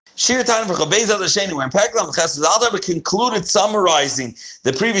Shir time for Chabez Adar Sheini, when Perklam Chesed Alter concluded summarizing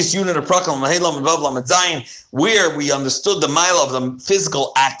the previous unit of Praklam Mahelam and Vav Lamed Zayin, where we understood the mile of the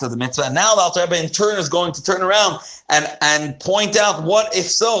physical act of the mitzvah. And now the Alter Rebbe in turn is going to turn around and point out what, if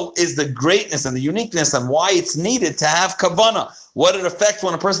so, is the greatness and the uniqueness and why it's needed to have kavanah, what it affects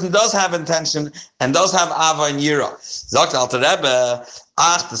when a person does have intention and does have ava and yira. Zakt Alter Rebbe,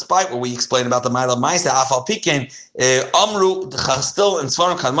 despite what we explained about the mile of Maisa, Afal Pikein, Amru, still in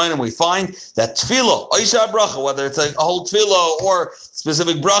Svarim Kadmanim, we find that tefillah, Oisha bracha, whether it's a whole tefillah or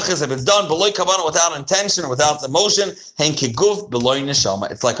specific brachas, if it's done below kavanah, without intention or without emotion, hen kiguf below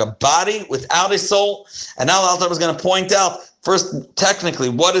neshama. It's like a body without a soul. And now the Alter Rebbe is going to point out first, technically,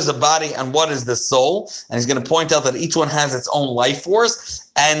 what is a body and what is the soul, and he's going to point out that each one has its own life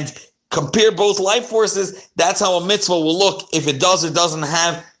force and compare both life forces. That's how a mitzvah will look if it does or doesn't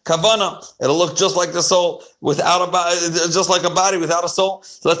have kavanah. It'll look just like the soul without a body, just like a body without a soul.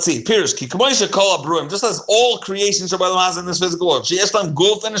 So let's see. Pirush ki k'moisha kol abruim, just as all creation Shabbat has in this physical world. Sheyesh lam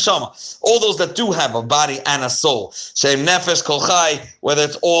guf and neshama. All those that do have a body and a soul. Sheim nefesh kol chai, whether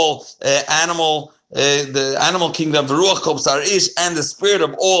it's all animal. The animal kingdom, the ruach kol b'sar ish, and the spirit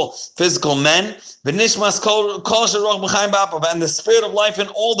of all physical men, v'nishmas kol sheruach b'chaim b'apav, and the spirit of life in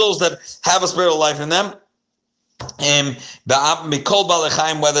all those that have a spirit of life in them, mikol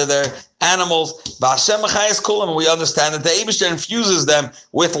b'alechaim, whether they're animals, b'Hashem b'chayis kulam, and we understand that the Eibishter infuses them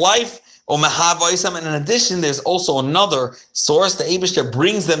with life. And in addition, there's also another source. The Eibishter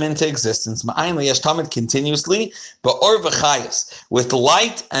brings them into existence. Continuously, but with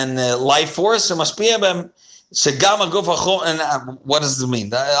light and life force. And what does it mean?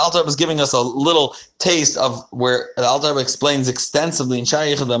 The Alter Rebbe is giving us a little taste of where the Alter Rebbe explains extensively in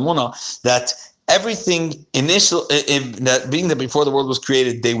Shari Yichud Emunah that everything initial, that being that before the world was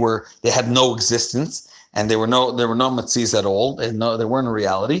created, they had no existence. And there were no matzis at all. They weren't a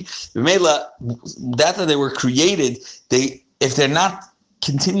reality. That they were created, if they're not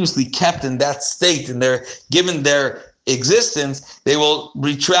continuously kept in that state and they're given their existence, they will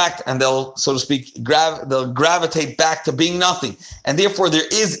retract and they'll, so to speak, they'll gravitate back to being nothing. And therefore, there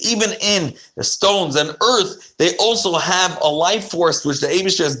is, even in the stones and earth, they also have a life force which the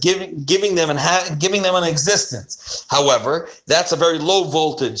Eibishter is giving them and giving them an existence. However, that's a very low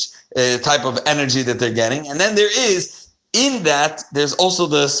voltage type of energy that they're getting. And then there is, in that, there's also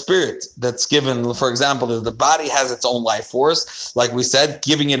the spirit that's given. For example, the body has its own life force, like we said,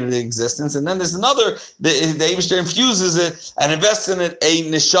 giving it an existence. And then there's another, the Eibishter infuses it and invests in it a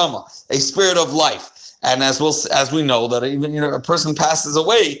neshama, a spirit of life. And as we know, that even a person passes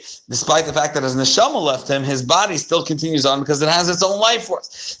away, despite the fact that his neshama left him, his body still continues on because it has its own life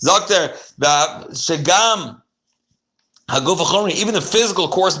force. Zakter shegam. Even the physical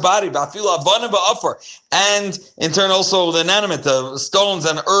coarse body, and in turn also the inanimate, the stones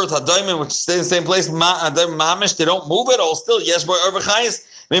and earth, which stay in the same place, they don't move at all. Still, yes,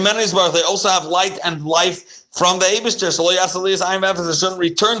 they also have light and life from the Eibishter. So it shouldn't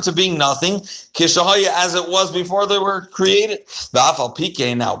return to being nothing, as it was before they were created.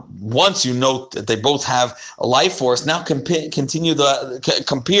 Now, once you note that they both have a life force, now compare.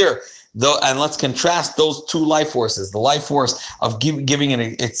 And let's contrast those two life forces: the life force of giving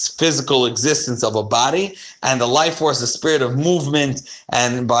it its physical existence of a body, and the life force, the spirit of movement,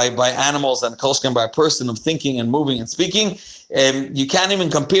 and by animals, and kolshken by a person of thinking and moving and speaking. You can't even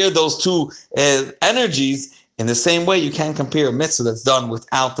compare those two energies. In the same way, you can't compare a mitzvah that's done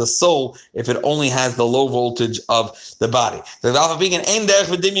without the soul if it only has the low voltage of the body.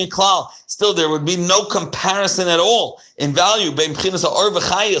 Still, there would be no comparison at all in value.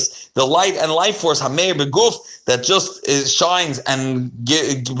 The light and life force, that just shines and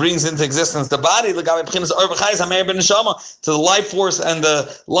brings into existence the body, to the life force and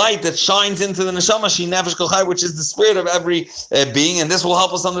the light that shines into the neshama, which is the spirit of every being. And this will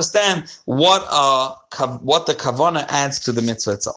help us understand what the kavanah adds to the mitzvah itself.